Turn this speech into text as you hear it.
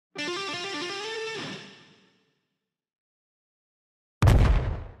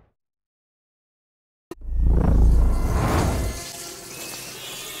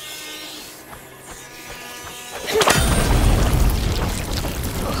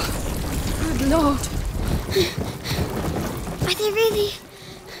Lord! Are they really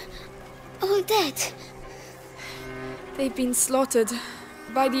all dead? They've been slaughtered.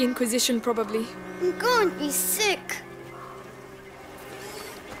 By the Inquisition, probably. I'm going to be sick.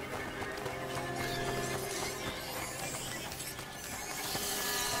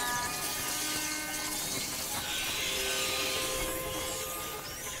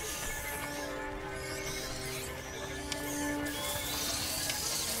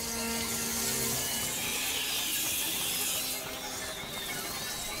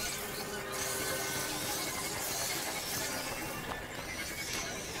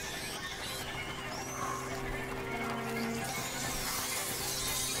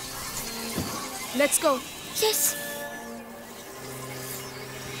 Let's go. Yes.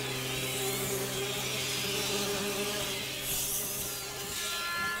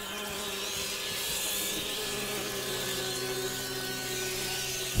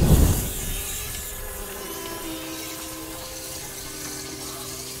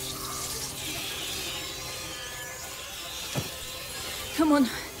 Come on.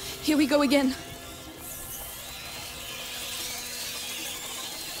 Here we go again.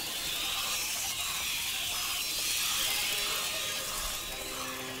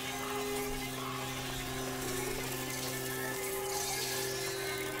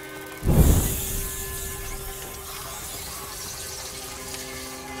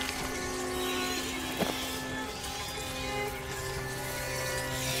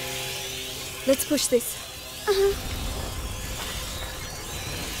 Let's push this.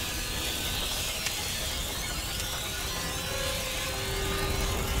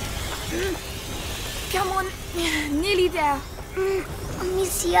 Come on, nearly there.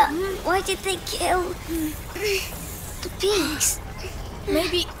 Amicia, why did they kill the pigs?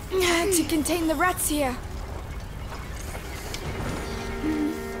 Maybe to contain the rats here.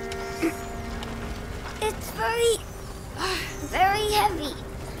 It's very heavy.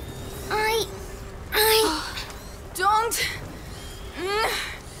 Don't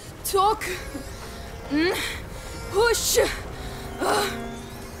talk. Push.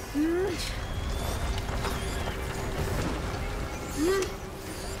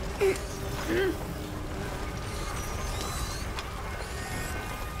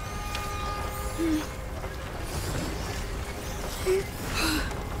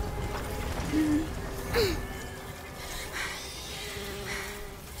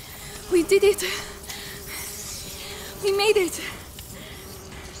 We did it. We made it.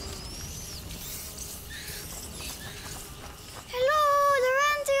 Hello,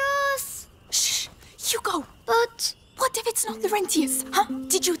 Laurentius! Shh, Hugo. But... What if it's not Laurentius? Huh?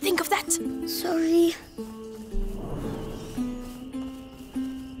 Did you think of that? Sorry.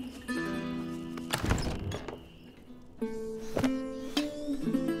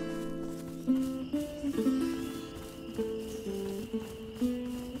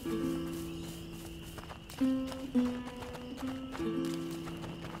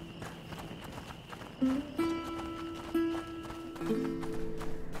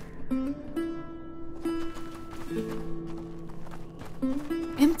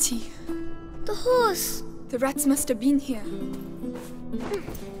 Empty. The horse. The rats must have been here.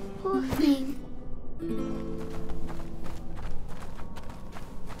 Poor thing.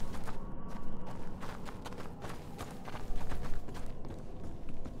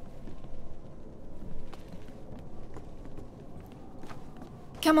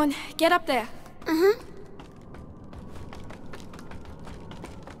 Come on, get up there.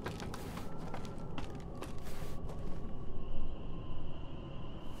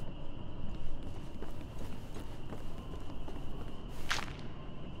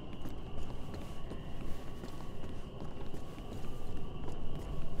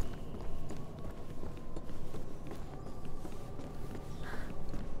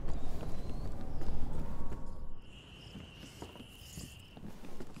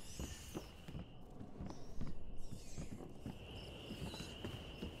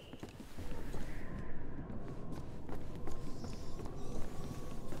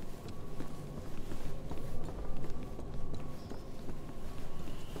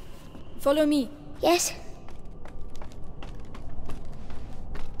 Follow me. Yes.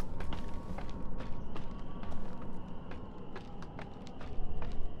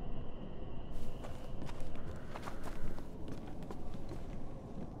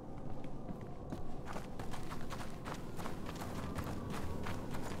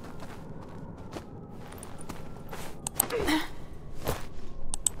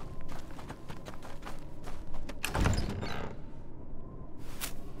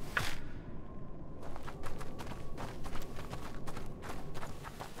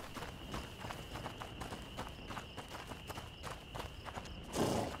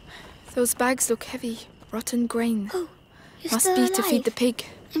 Those bags look heavy. Rotten grain. Oh, you're Must still be alive. to feed the pig.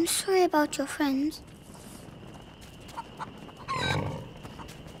 I'm sorry about your friends.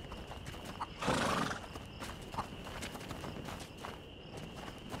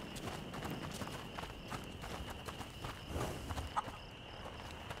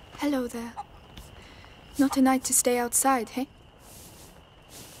 Hello there. Not a night to stay outside, hey?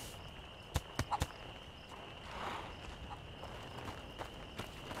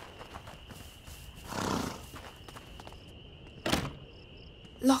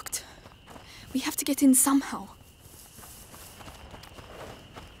 Locked. We have to get in somehow.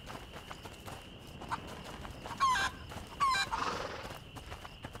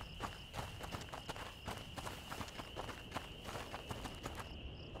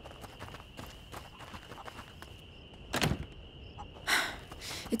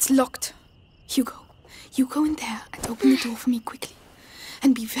 It's locked. Hugo, you go in there and open the door for me quickly.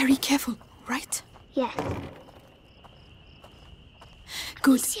 And be very careful, right? Yeah.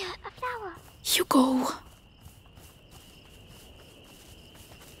 Good. Amicia, a flower. Hugo!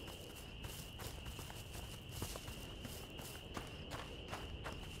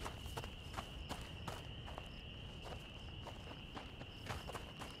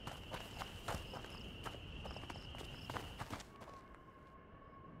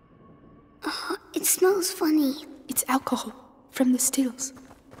 It smells funny. It's alcohol from the stills.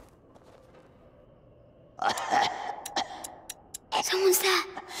 Someone's there.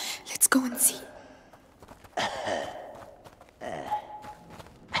 Let's go and see.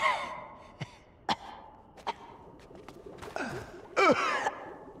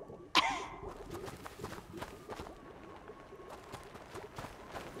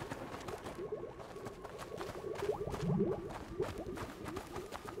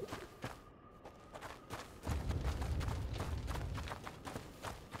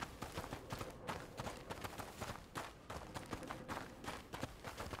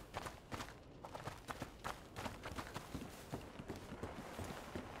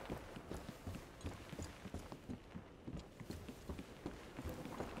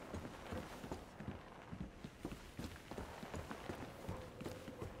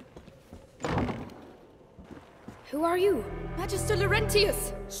 Who are you? Magister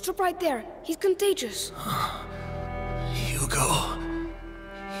Laurentius! Stop right there. He's contagious. Hugo.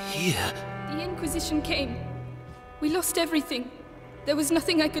 Here. The Inquisition came. We lost everything. There was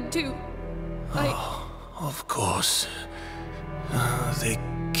nothing I could do. Of course. They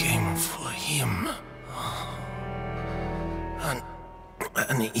came for him.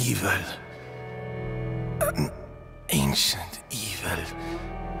 An evil. An ancient evil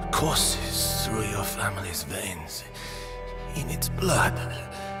courses through your family's veins. In its blood.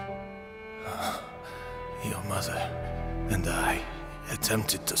 Your mother and I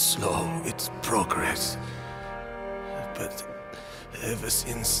attempted to slow its progress. But ever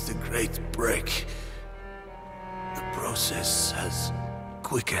since the Great Break, the process has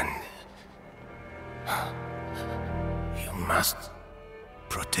quickened. You must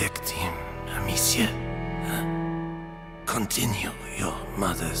protect him, Amicia. Continue your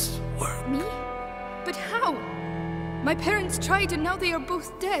mother's work. Me? But how? My parents tried and now they are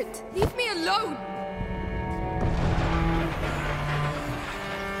both dead. Leave me alone!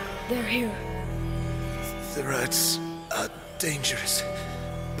 They're here. The rats are dangerous,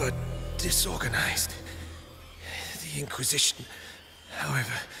 but disorganized. The Inquisition,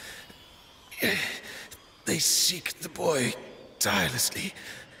 however, they seek the boy tirelessly.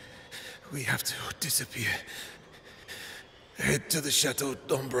 We have to disappear. Head to the Chateau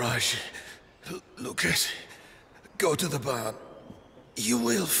d'Ombrage. Lucas, go to the barn. You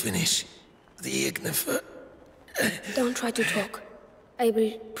will finish the Ignifer. Don't try to talk. I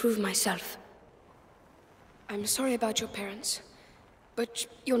will prove myself. I'm sorry about your parents, but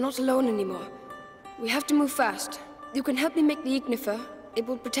you're not alone anymore. We have to move fast. You can help me make the Ignifer. It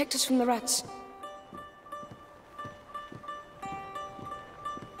will protect us from the rats.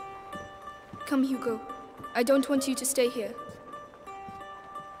 Come, Hugo. I don't want you to stay here.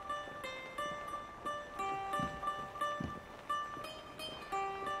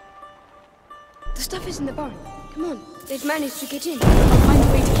 The stuff is in the barn. Come on. They've managed to get in. I'll find a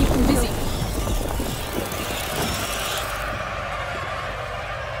way to keep them busy.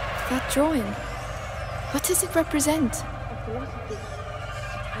 That drawing. What does it represent? A philosophy.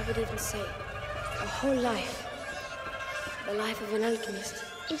 I would even say a whole life. The life of an alchemist.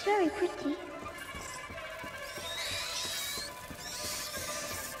 It's very pretty.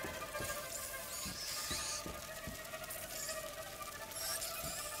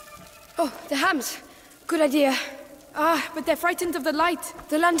 Oh, the hams. Good idea. Ah, but they're frightened of the light.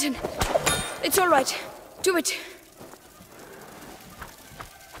 The lantern. It's all right. Do it.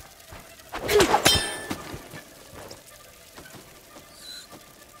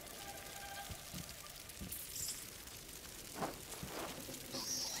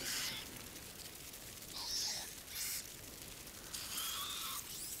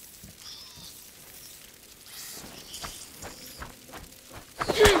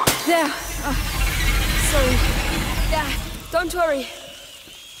 There. Sorry. Yeah, don't worry.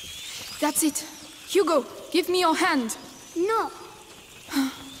 That's it. Hugo, give me your hand. No.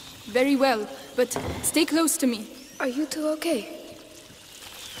 Very well, but stay close to me. Are you two okay?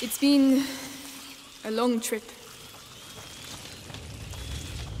 It's been a long trip.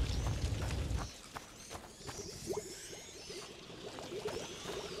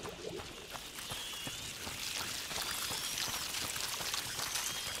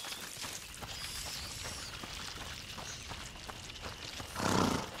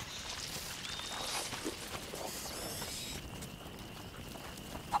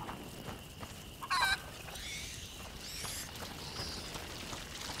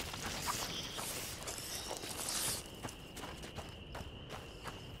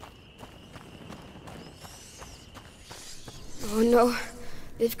 Oh no,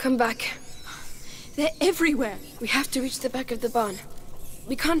 they've come back. They're everywhere. We have to reach the back of the barn.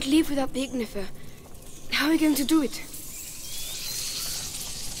 We can't leave without the ignifer. How are we going to do it?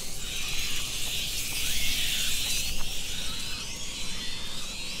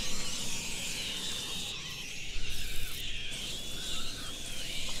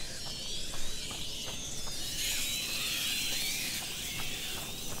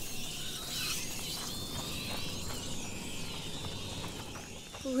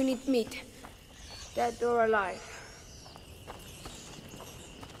 We need meat. Dead or alive.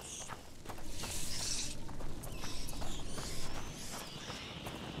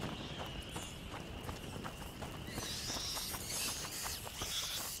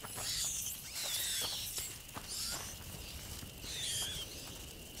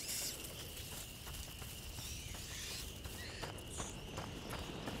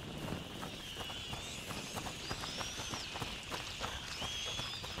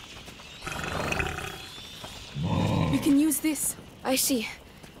 We can use this. I see.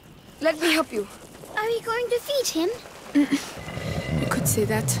 Let me help you. Are we going to feed him? You could say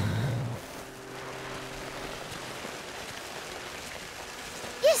that.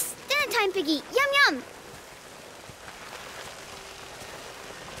 Yes, dinner time, Piggy. Yum yum.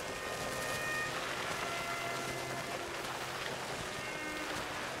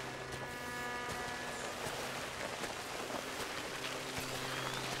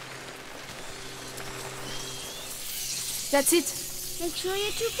 That's it. Make sure you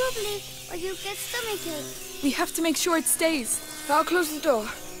chew properly, or you'll get stomachache. We have to make sure it stays. I'll close the door.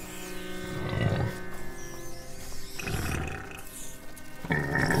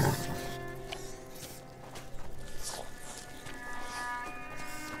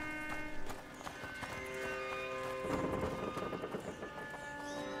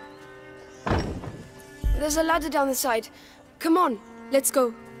 There's a ladder down the side. Come on. Let's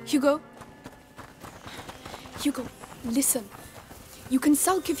go. Hugo? Hugo, listen. You can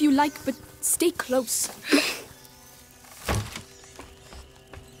sulk if you like, but stay close.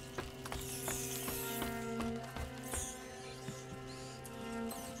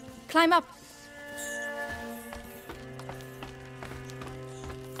 Climb up.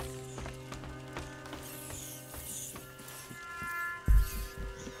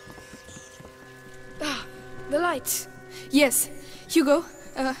 Ah, the lights. Yes. Hugo,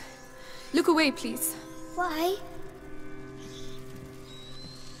 look away, please. Why?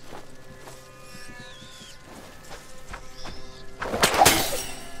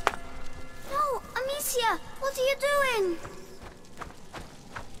 No, Amicia, what are you doing?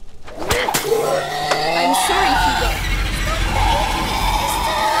 I'm sorry, Hugo. It's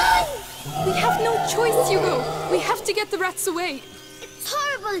still alive! We have no choice, Hugo. We have to get the rats away. It's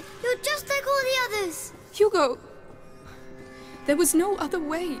horrible. You're just like all the others. Hugo, there was no other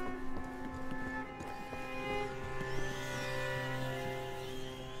way.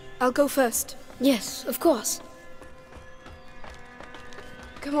 I'll go first. Yes, of course.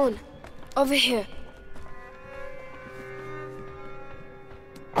 Come on, over here.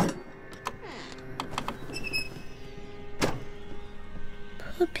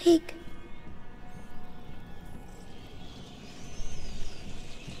 Poor pig.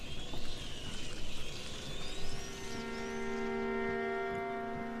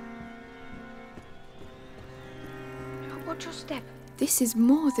 Watch your step. This is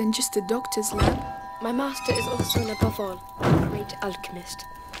more than just a doctor's lab. My master is also, and above all, a great alchemist.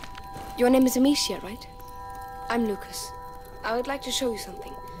 Your name is Amicia, right? I'm Lucas. I would like to show you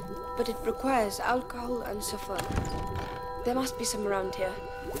something, but it requires alcohol and sulfur. There must be some around here.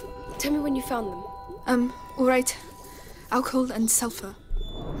 Tell me when you found them. Alright. Alcohol and sulfur.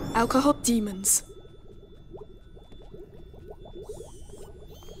 Alcohol demons.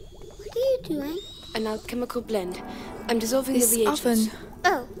 What are you doing? An alchemical blend. I'm dissolving This the reagents.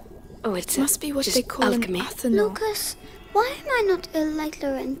 oven. Oh, it Must be what just they call alchemy. an ethanol. Lucas, why am I not ill like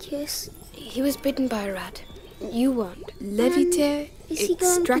Laurentius? He was bitten by a rat. You weren't. Leviter Is he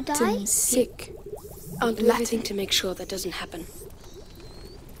going to die? extractum sic. I'll do Latin. everything to make sure that doesn't happen.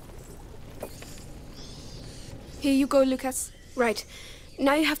 Here you go, Lucas. Right.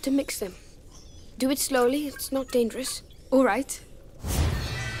 Now you have to mix them. Do it slowly, it's not dangerous. Alright.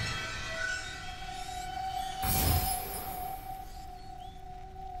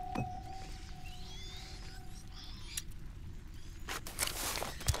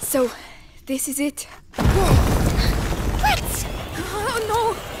 So, this is it. What?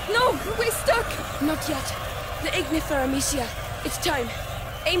 Oh no! We're stuck! Not yet. The ignifer, Amicia. It's time.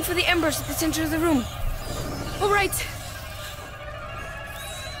 Aim for the embers at the center of the room. Alright.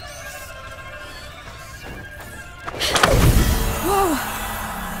 Whoa!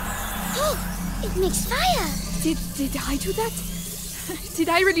 Oh, it makes fire. Did I do that? Did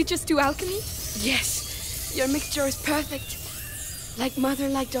I really just do alchemy? Yes. Your mixture is perfect. Like mother,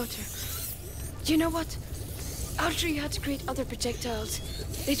 like daughter. You know what? I'll show you how to create other projectiles.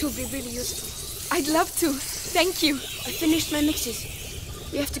 It will be really useful. I'd love to. Thank you. I finished my mixes.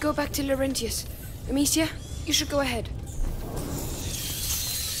 We have to go back to Laurentius. Amicia, you should go ahead.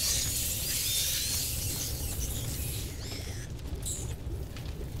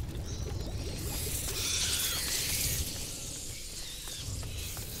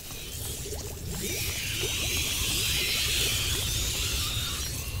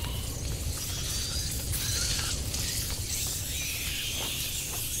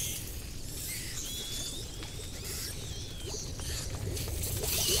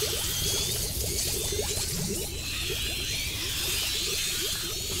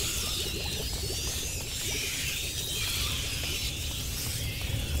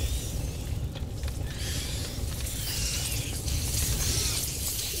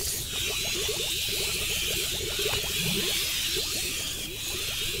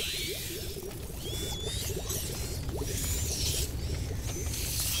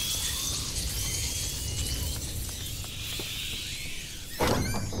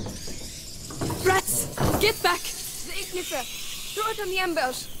 Get back! The ignifer! Throw it on the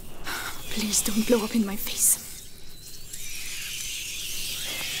embers! Please don't blow up in my face.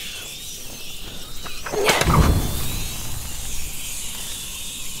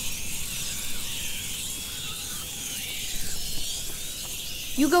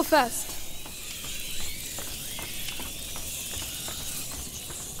 You go first.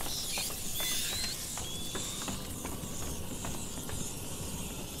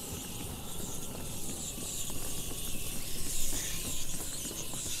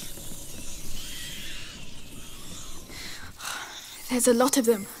 There's a lot of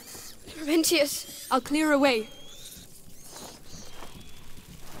them. Laurentius! I'll clear away.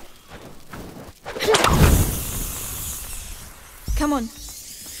 Come on.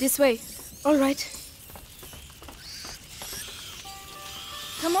 This way. All right.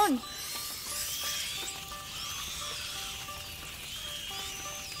 Come on.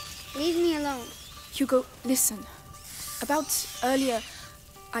 Leave me alone. Hugo, listen. About earlier,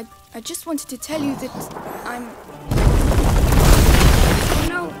 I just wanted to tell you that I'm... Oh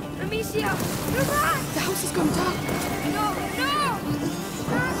no! Amicia! The house is going dark. No! No!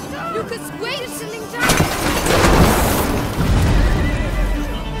 No! Lucas, wait! It's settling down!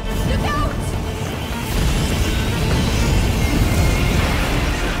 Look out!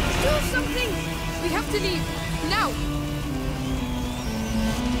 Do something! We have to leave. Now!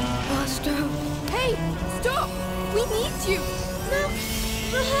 Faster! Hey! Stop! We need you! Look,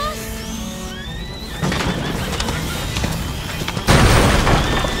 the horse.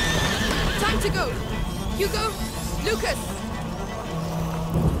 Time to go! Hugo! Lucas!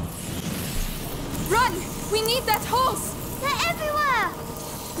 Run! We need that horse! They're everywhere.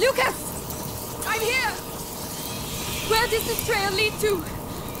 Lucas! I'm here! Where does this trail lead to?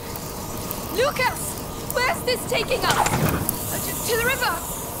 Lucas! Where's this taking us? To the river!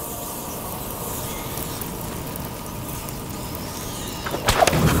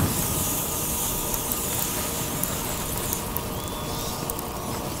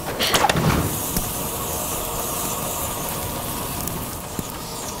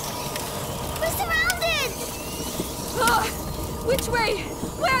 We're surrounded. Ah, which way?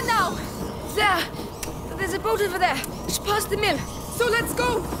 Where now? There! There's a boat over there, just past the mill. So let's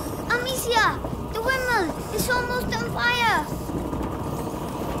go! Amicia, the windmill is almost on fire.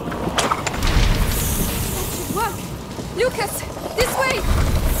 That should work. Lucas, this way!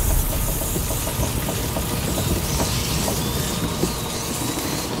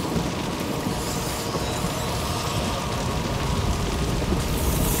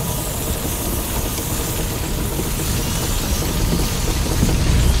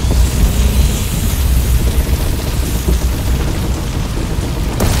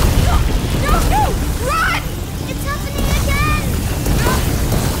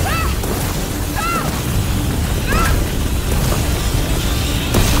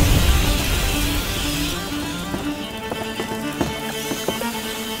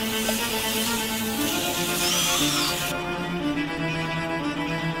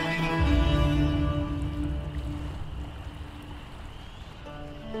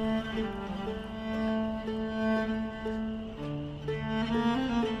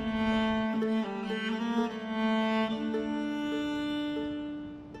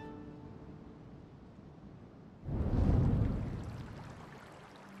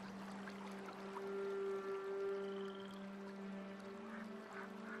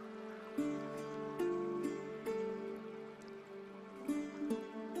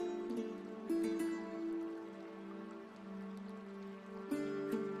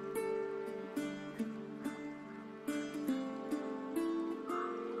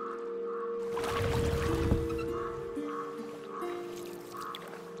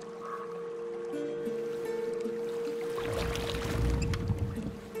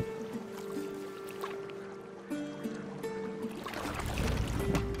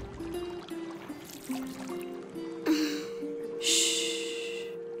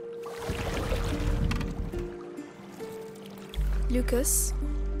 Lucas?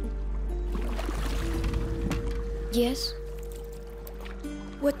 Yes?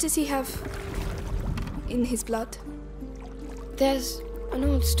 What does he have in his blood? There's an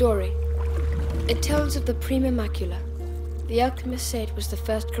old story. It tells of the Prima Macula. The alchemist said it was the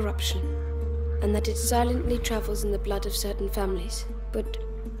first corruption, and that it silently travels in the blood of certain families. But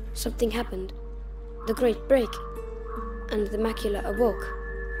something happened. The Great Break, and the macula awoke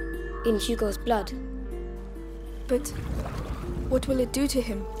in Hugo's blood. But what will it do to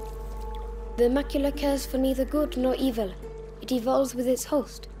him? The macula cares for neither good nor evil. It evolves with its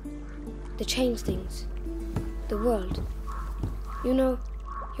host. To change things. The world. You know,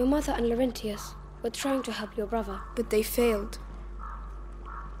 your mother and Laurentius were trying to help your brother. But they failed.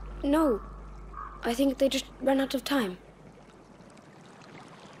 No. I think they just ran out of time.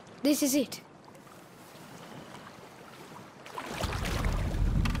 This is it.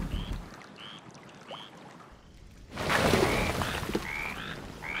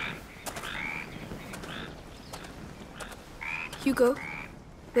 Hugo,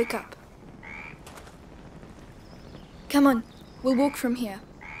 wake up. Come on, we'll walk from here.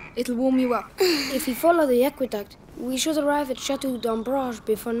 It'll warm you up. If we follow the aqueduct, we should arrive at Chateau d'Ambrage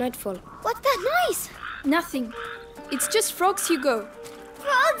before nightfall. What's that noise? Nothing. It's just frogs, Hugo.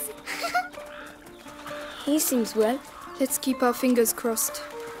 Frogs? He seems well. Let's keep our fingers crossed.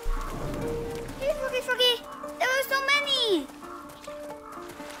 Hey, Froggy, Froggy! There are so many!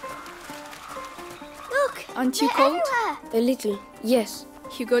 Look! Aren't you they're cold? everywhere. A little, yes.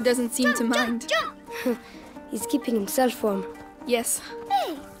 Hugo doesn't seem to mind. Jump! He's keeping himself warm. Yes,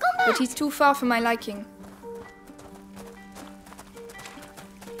 Hey, come back! but he's too far for my liking.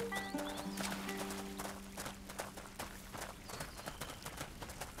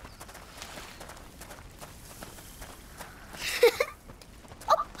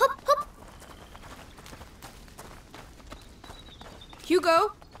 Hop, hop, hop!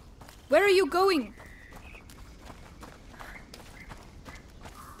 Hugo, where are you going?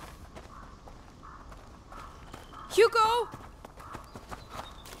 Hugo!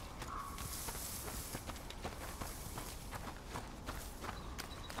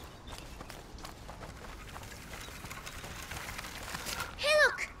 Hey,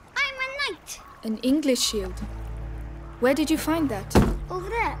 look! I'm a knight! An English shield. Where did you find that? Over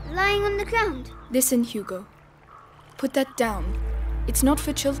there, lying on the ground. Listen, Hugo. Put that down. It's not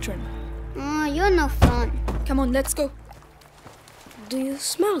for children. Oh, you're no fun. Come on, let's go. Do you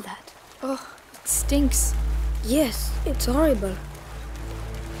smell that? Oh, it stinks. Yes, it's horrible.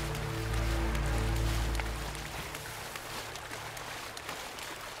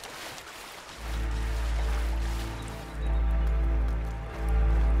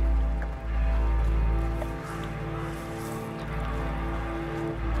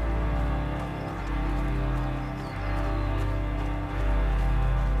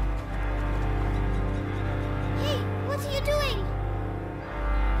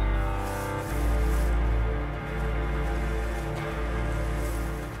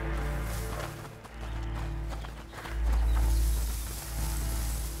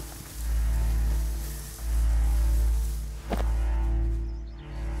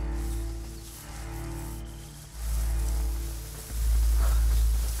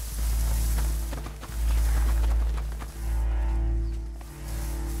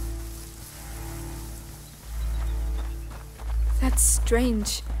 That's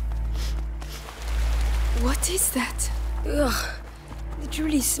strange. What is that? Ugh, it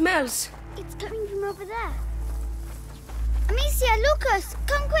really smells. It's coming from over there. Amicia, Lucas,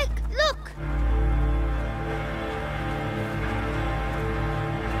 come quick, look!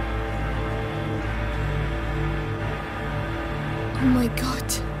 Oh my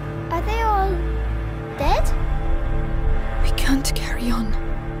god. Are they all dead? We can't carry on.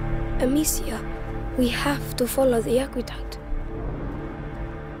 Amicia, we have to follow the Aquitaine.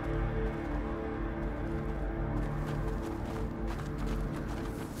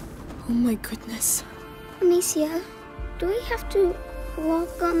 Oh my goodness. Amicia, do we have to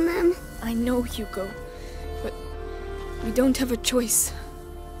walk on them? I know, Hugo, but we don't have a choice.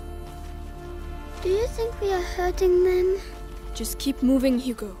 Do you think we are hurting them? Just keep moving,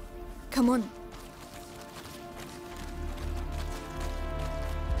 Hugo. Come on.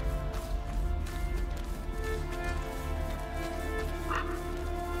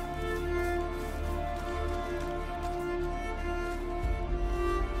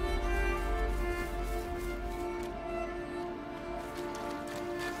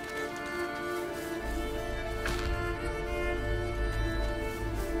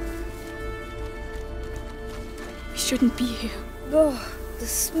 We shouldn't be here. Oh, the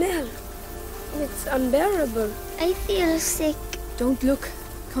smell. It's unbearable. I feel sick. Don't look.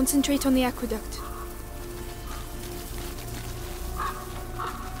 Concentrate on the aqueduct.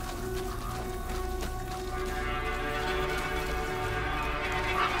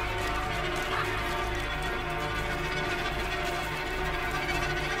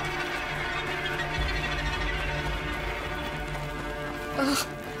 Ugh,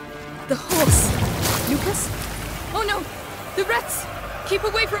 the horse. Lucas? Oh no! The rats! Keep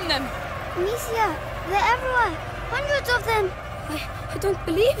away from them! Amicia, they're everywhere. Hundreds of them. I don't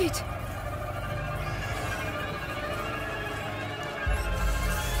believe it.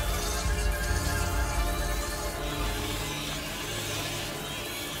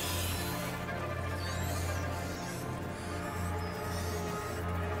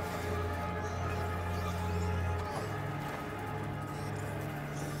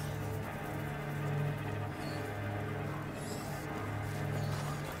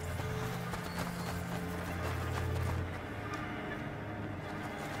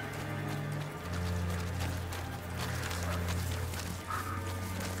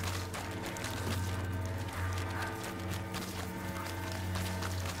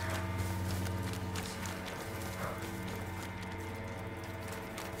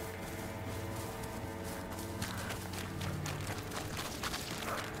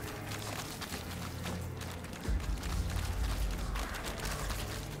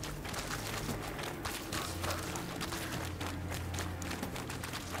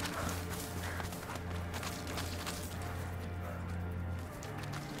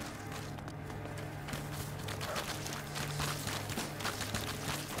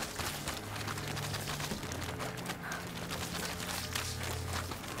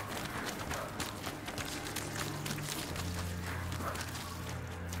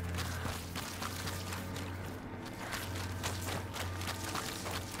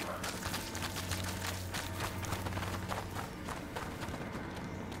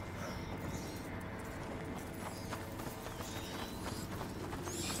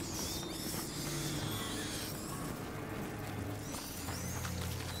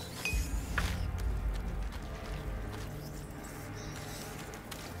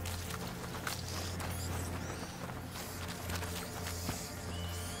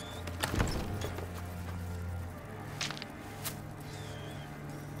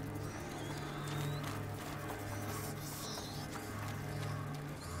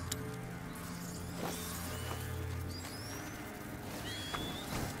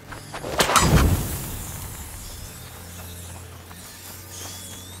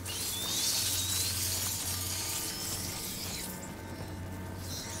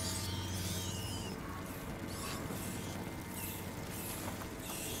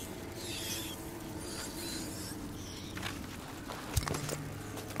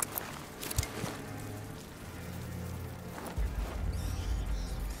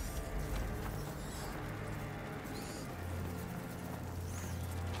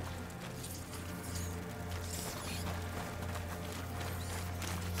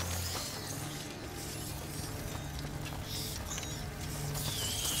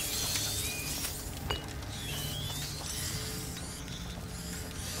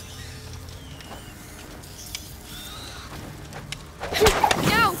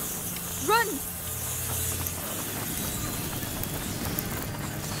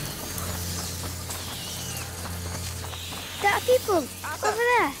 people over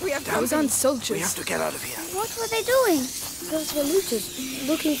there. We have to Those aren't soldiers. We have to get out of here. What were they doing? Those were looters,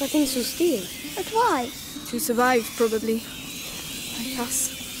 looking for things to steal. But why? To survive, probably. Like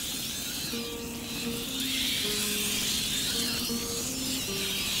us.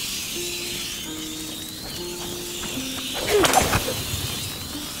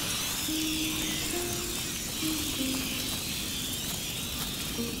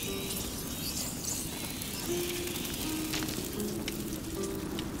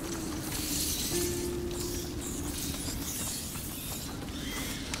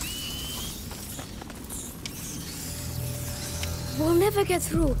 We'll never get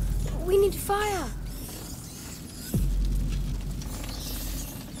through. We need fire.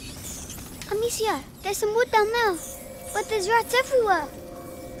 Amicia, there's some wood down there. But there's rats everywhere.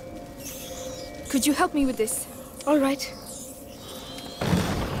 Could you help me with this? All right.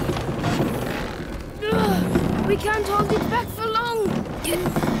 Ugh, we can't hold it back for long.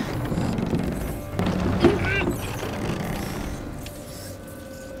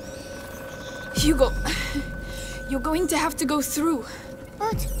 Hugo, you're going to have to go through.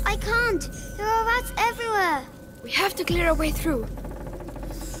 But I can't. There are rats everywhere. We have to clear our way through.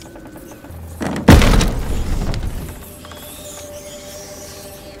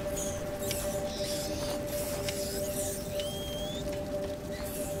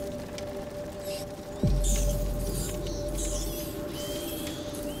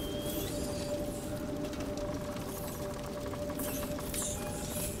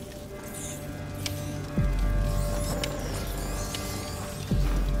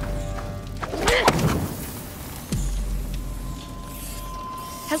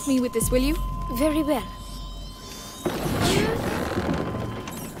 Help me with this, will you? Very well.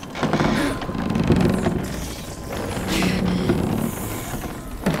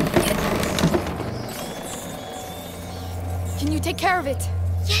 Can you take care of it?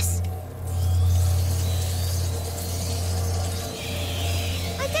 Yes.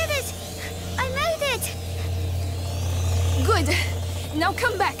 I did it. I made it. Good. Now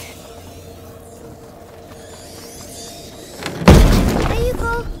come back. There you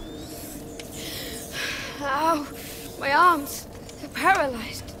go. Ow, my arms. They're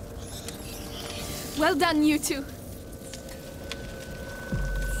paralyzed. Well done, you two.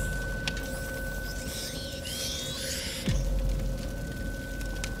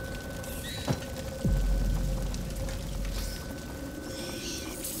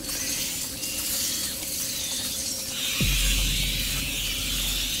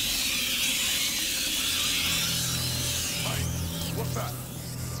 What's that?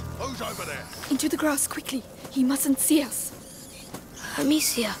 Who's over there? Into the grass, quickly. He mustn't see us.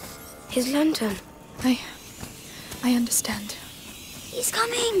 Amicia, his lantern. I understand. He's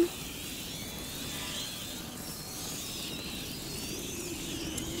coming.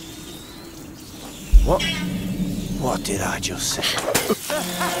 What? What did I just say?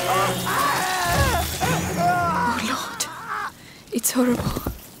 Oh, Lord. It's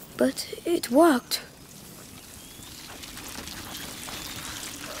horrible. But it worked.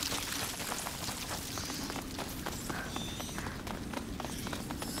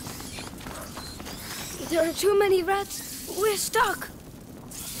 There are too many rats. We're stuck.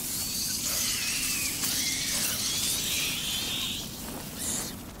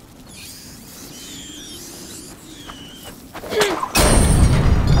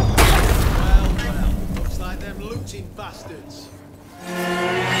 Well, looks like them looting bastards.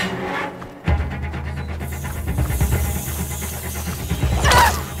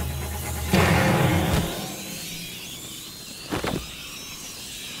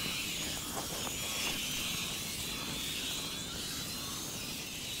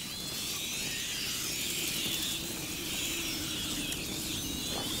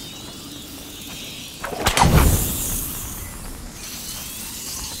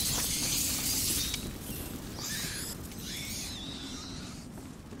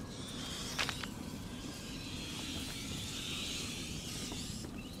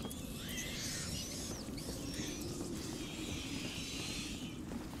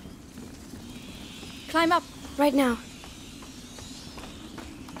 Climb up. Right now.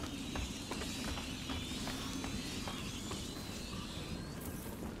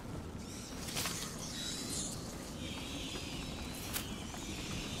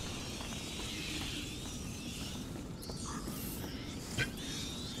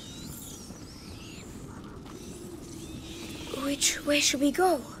 Which way should we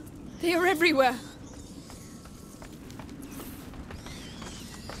go? They are everywhere.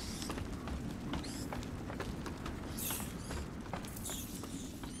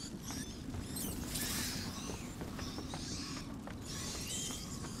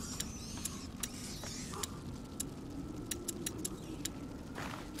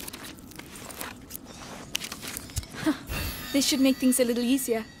 This should make things a little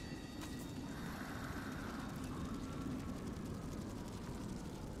easier.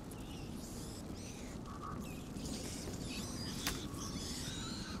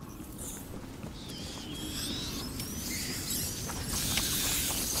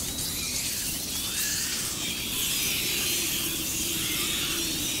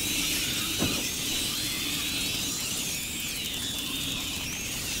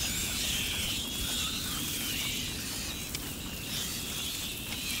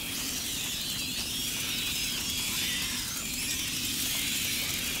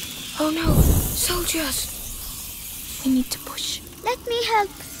 Oh no, soldiers! We need to push. Let me help.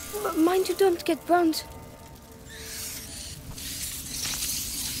 Mind you don't get burned.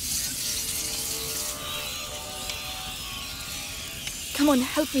 Come on,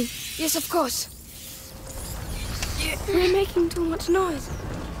 help me. Yes, of course. We're making too much noise.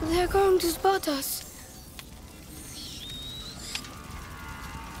 They're going to spot us.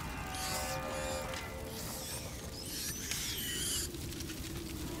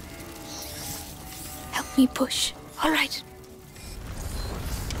 Help me push. All right.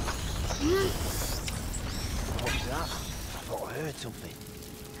 What's that? I thought I heard something.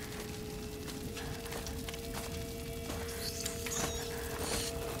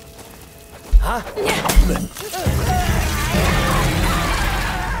 Huh?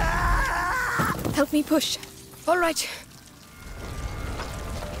 Help me push. All right.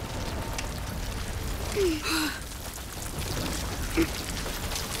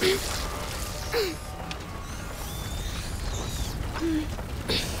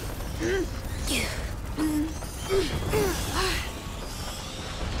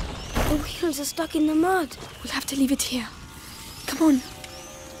 The wheels are stuck in the mud. We'll have to leave it here. Come on.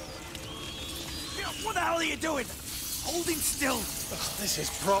 What the hell are you doing? Holding still. This is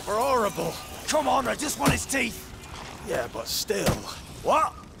proper horrible. Come on, I just want his teeth. Yeah, but still.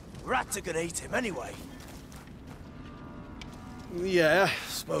 What? Rats are gonna eat him anyway. Yeah,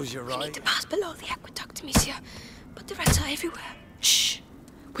 suppose you're We right. need to pass below the aqueduct, Amicia. But the rats are everywhere. Shh.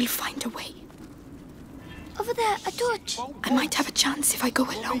 We'll find a way. Over there, a torch. I might have a chance if I go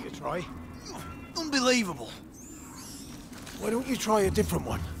Want me alone. to try? Unbelievable. Why don't you try a different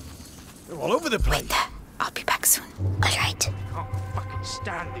one? They're all over the place. Wait there. I'll be back soon. All right. Can't fucking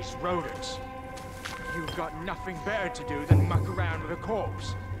stand these rodents. You've got nothing better to do than muck around with a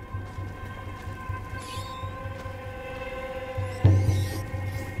corpse.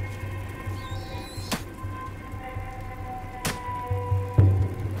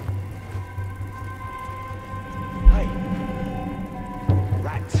 Hey.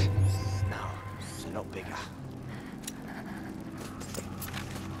 Rat. No, they're not bigger.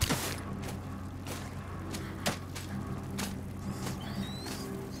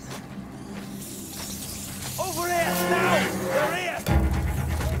 Over here! Now! They're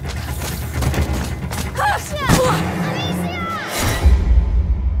here!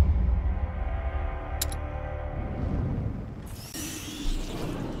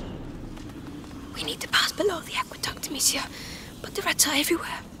 We need to pass below the aqueduct, Amicia. But the rats are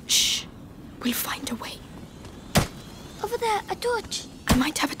everywhere. Shh. We'll find a way. Over there, a torch. I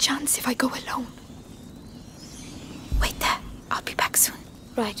might have a chance if I go alone. Wait there. I'll be back soon.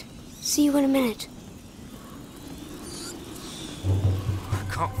 Right. See you in a minute.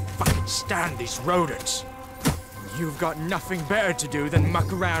 I can't fucking stand these rodents. You've got nothing better to do than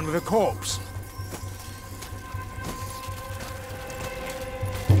muck around with a corpse.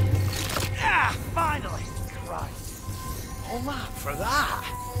 Ah! Finally! Christ. All that for that?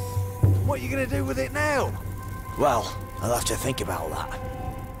 What are you gonna do with it now? Well, I'll have to think about that.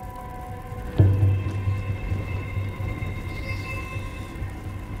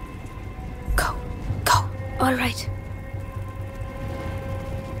 Go. Go. All right.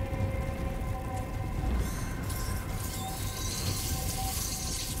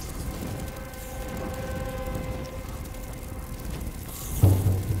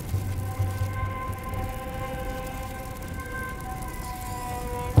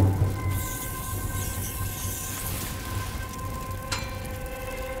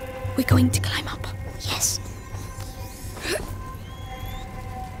 We're going to climb up. Yes.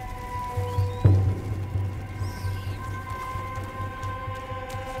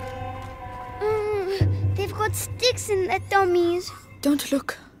 They've got sticks in their dummies. Don't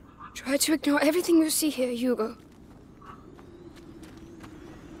look. Try to ignore everything you see here, Hugo.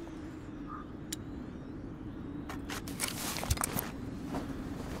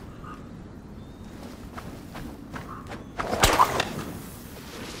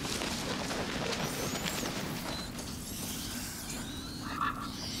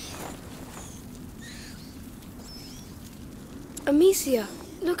 Amicia,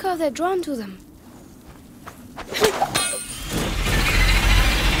 look how they're drawn to them.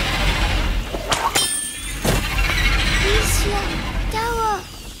 Amicia, Tower.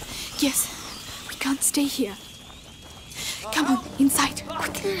 Yes, we can't stay here. Come on, inside,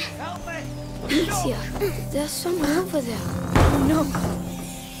 quickly. Amicia, there's someone over there. Oh no.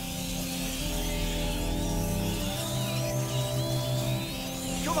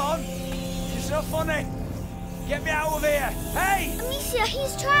 Come on! You're so funny! Get me out of here! Hey! Amicia,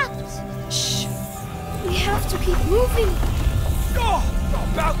 he's trapped. Shh. We have to keep moving. Oh!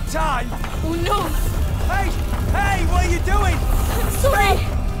 About time! Oh no. Hey! Hey! What are you doing? I'm sorry.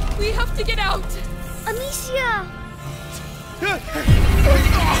 We have to get out. Amicia!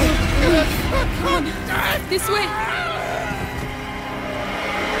 Come on, this way.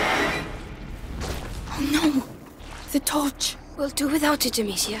 Oh no. The torch. We'll do without it,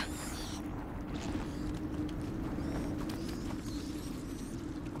 Amicia.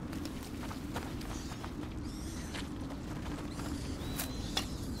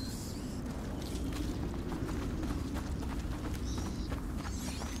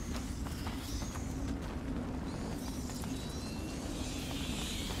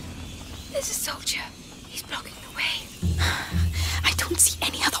 There's a soldier. He's blocking the way. I don't see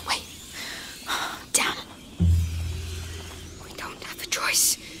any other way. Damn. We don't have a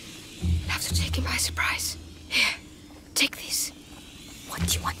choice. We'll have to take him by surprise. Here, take this. What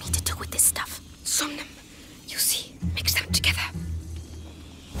do you want me to do with this stuff? Some them. You see, mix them together.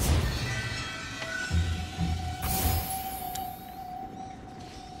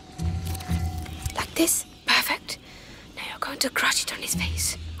 Like this? Perfect. Now you're going to crush it on his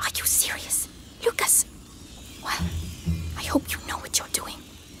face. Are you serious? Lucas? Well, I hope you know what you're doing.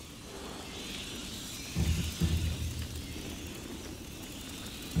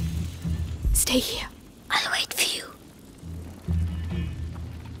 Stay here. I'll wait for you.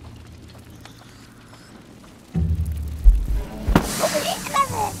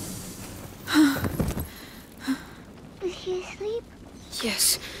 Is he asleep?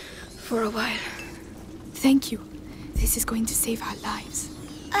 Yes, for a while. Thank you. This is going to save our lives.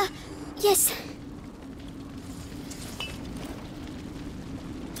 Yes.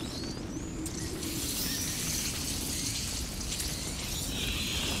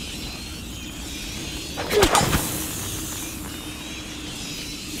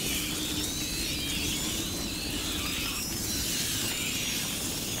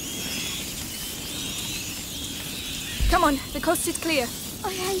 Come on, the coast is clear. All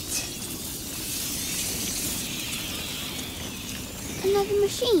right. Another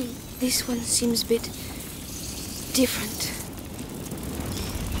machine. This one seems a bit different.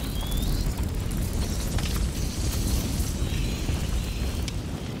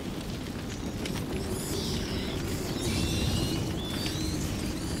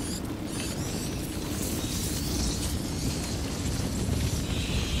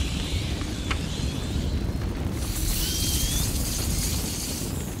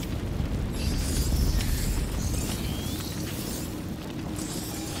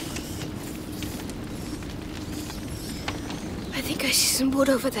 I think I see some wood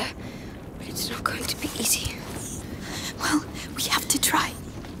over there, but it's not going to be easy. Well, we have to try.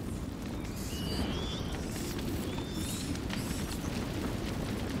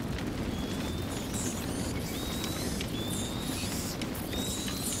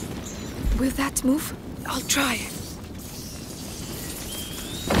 Will that move? I'll try.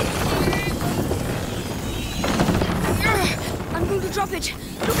 I'm going to drop it.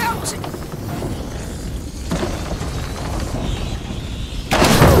 Look out!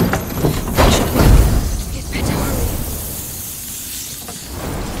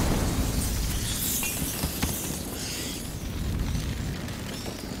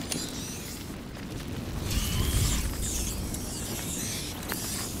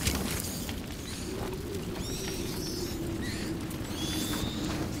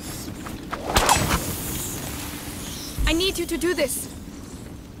 I need you to do this.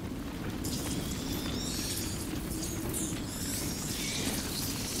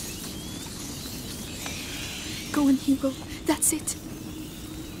 Go on, Hugo. That's it.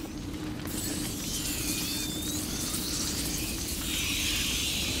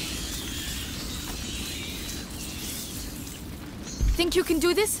 Think you can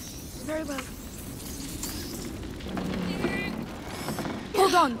do this? Very well.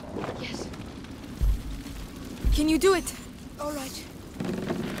 Hold on. Yes. Can you do it? All right.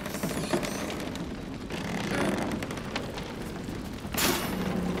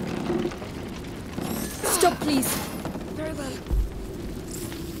 Stop, please. Very well.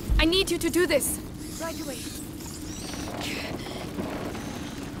 I need you to do this. Right away.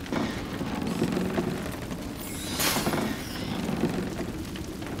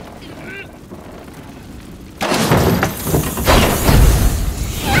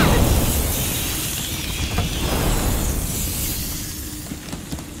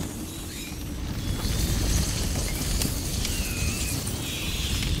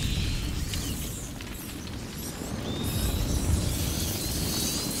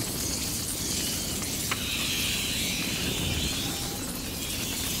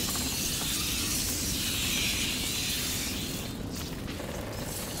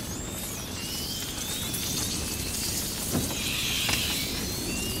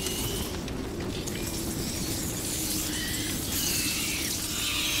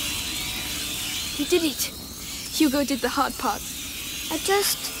 You did it. Hugo did the hard part. I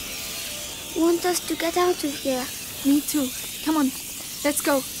just want us to get out of here. Me too. Come on, let's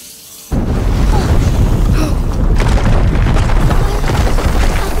go. Are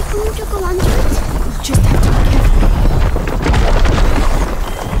we going to go under it? We'll just have to be careful.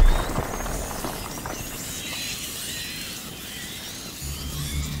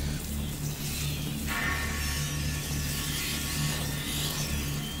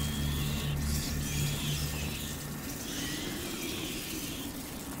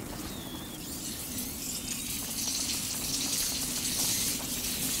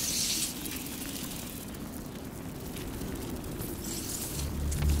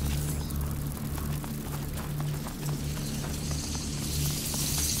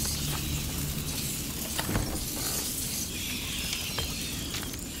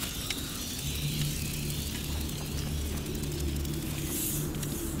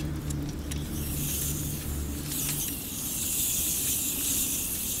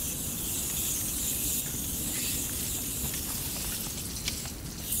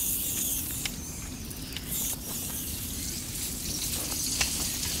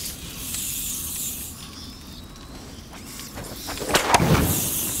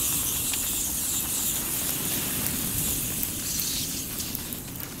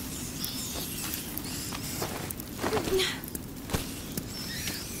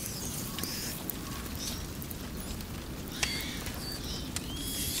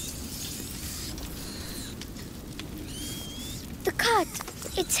 The cart.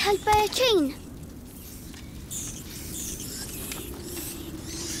 It's held by a chain.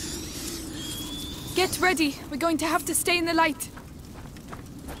 Get ready. We're going to have to stay in the light.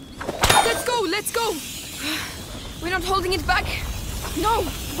 Let's go, let's go! We're not holding it back. No,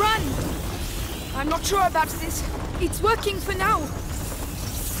 run! I'm not sure about this. It's working for now.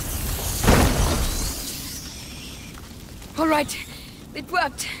 All right, it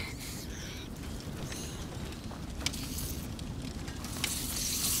worked.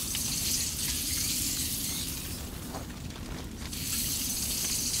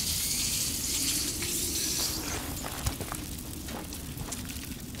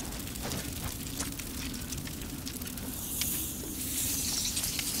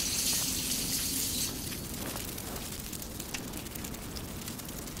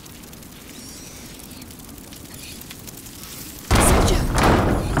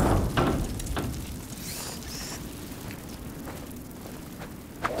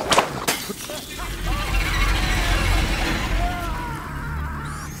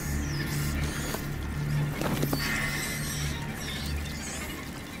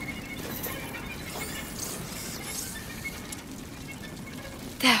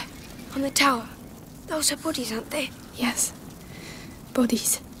 There, on the tower. Those are bodies, aren't they? Yes,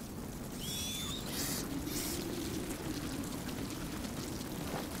 bodies.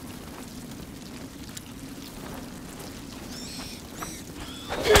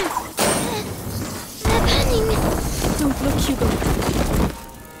 They're burning. Don't look, Hugo.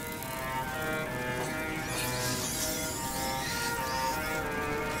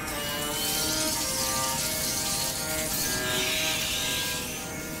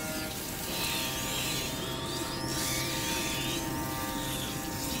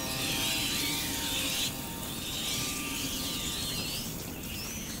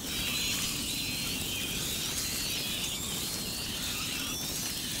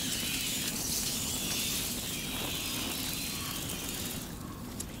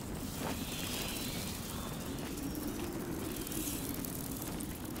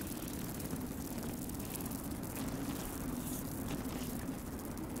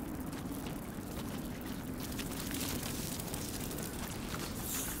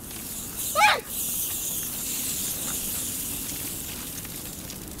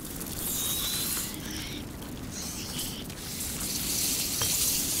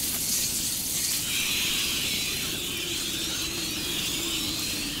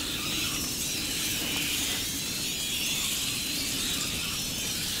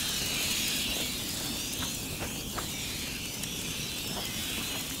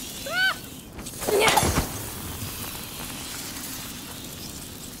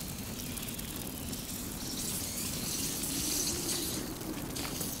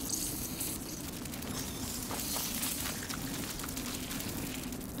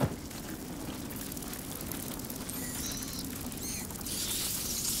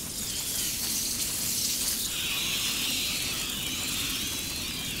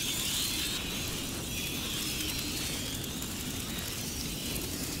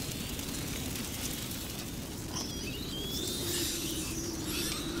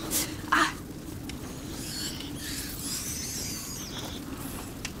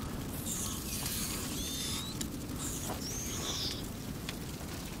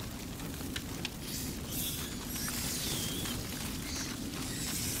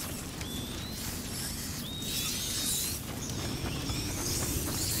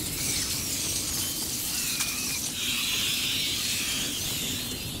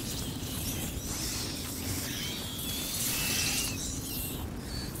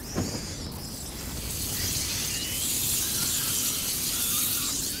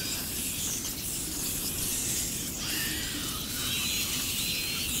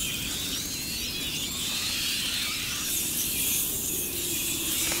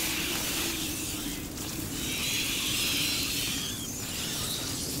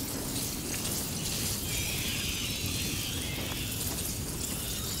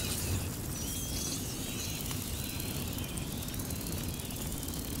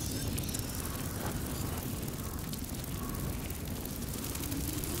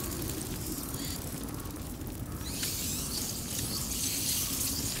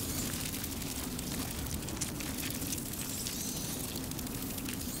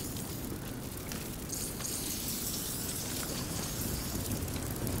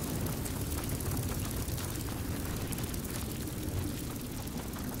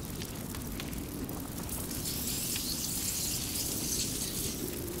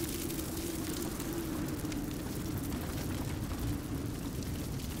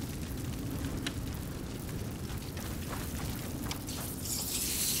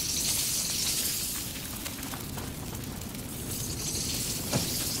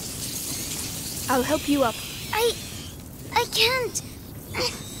 I'll help you up. I can't.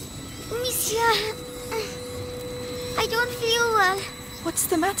 Amicia, I don't feel well. What's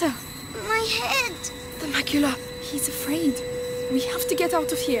the matter? My head. The macula. He's afraid. We have to get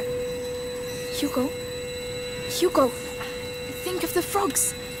out of here. Hugo? Hugo! Think of the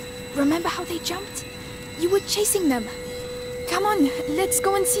frogs. Remember how they jumped? You were chasing them. Come on, let's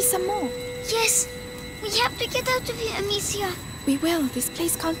go and see some more. Yes, we have to get out of here, Amicia. We will. This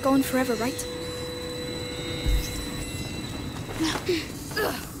place can't go on forever, right?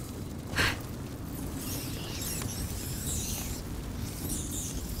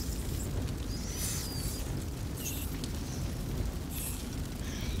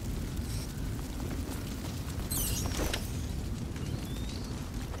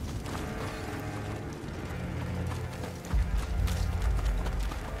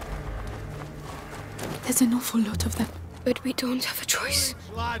 There's an awful lot of them. But we don't have a choice.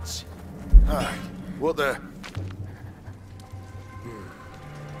 Lads! Aye, what the...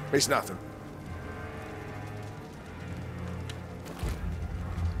 It's nothing.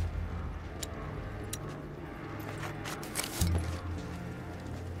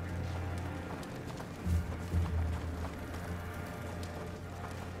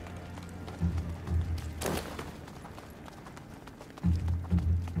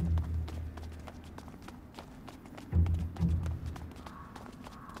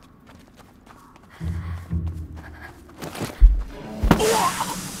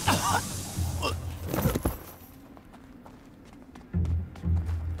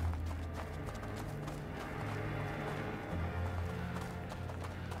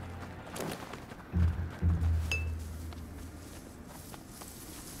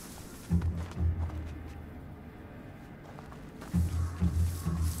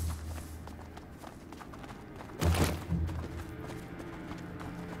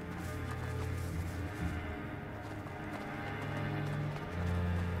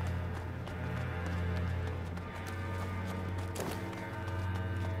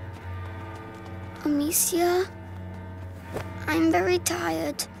 Amicia, I'm very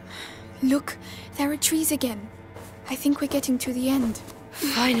tired. Look, there are trees again. I think we're getting to the end.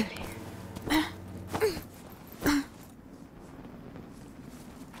 Finally.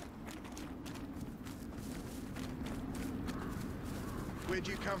 Where'd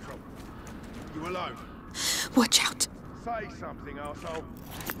you come from? You alone? Watch out. Say something, arsehole.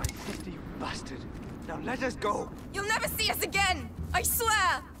 My sister, you bastard. Now let us go. You'll never see us again! I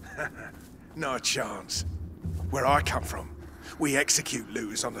swear! Not a chance. Where I come from, we execute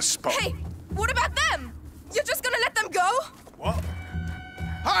looters on the spot. Hey, what about them? You're just gonna let them go? What?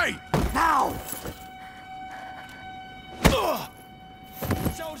 Hey! Now!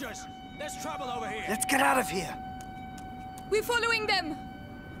 Soldiers, there's trouble over here. Let's get out of here. We're following them.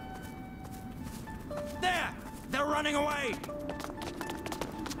 There! They're running away!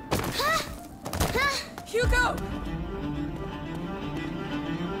 Hugo!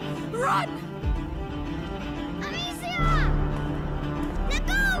 Run! Amicia! Let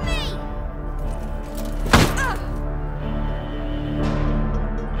go of me!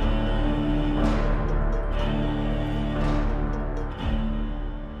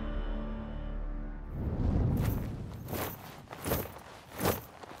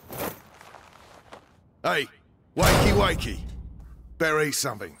 Hey, wakey wakey. Better eat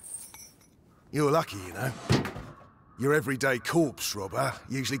something. You're lucky, you know. Your everyday corpse robber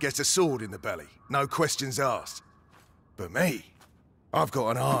usually gets a sword in the belly, no questions asked. But me, I've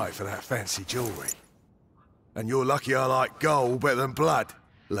got an eye for that fancy jewelry. And you're lucky I like gold better than blood,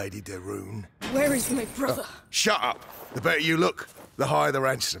 Lady de Rune. Where is my brother? Shut up! The better you look, the higher the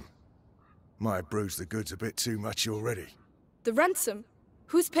ransom. Might have bruised the goods a bit too much already. The ransom?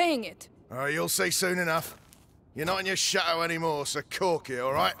 Who's paying it? Oh, you'll see soon enough. You're not in your shadow anymore, so cork it,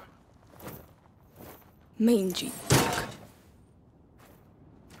 all right? Mangy dog.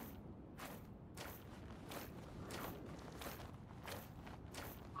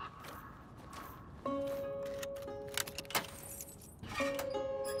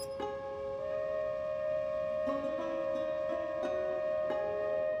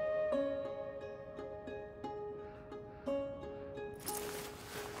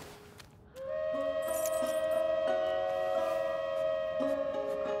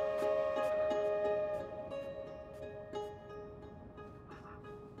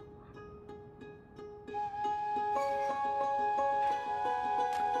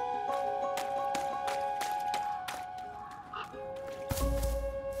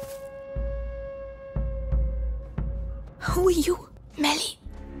 Who are you? Melly.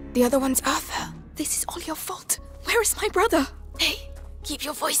 The other one's Arthur. This is all your fault. Where is my brother? Hey, keep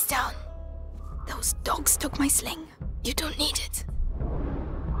your voice down. Those dogs took my sling. You don't need it.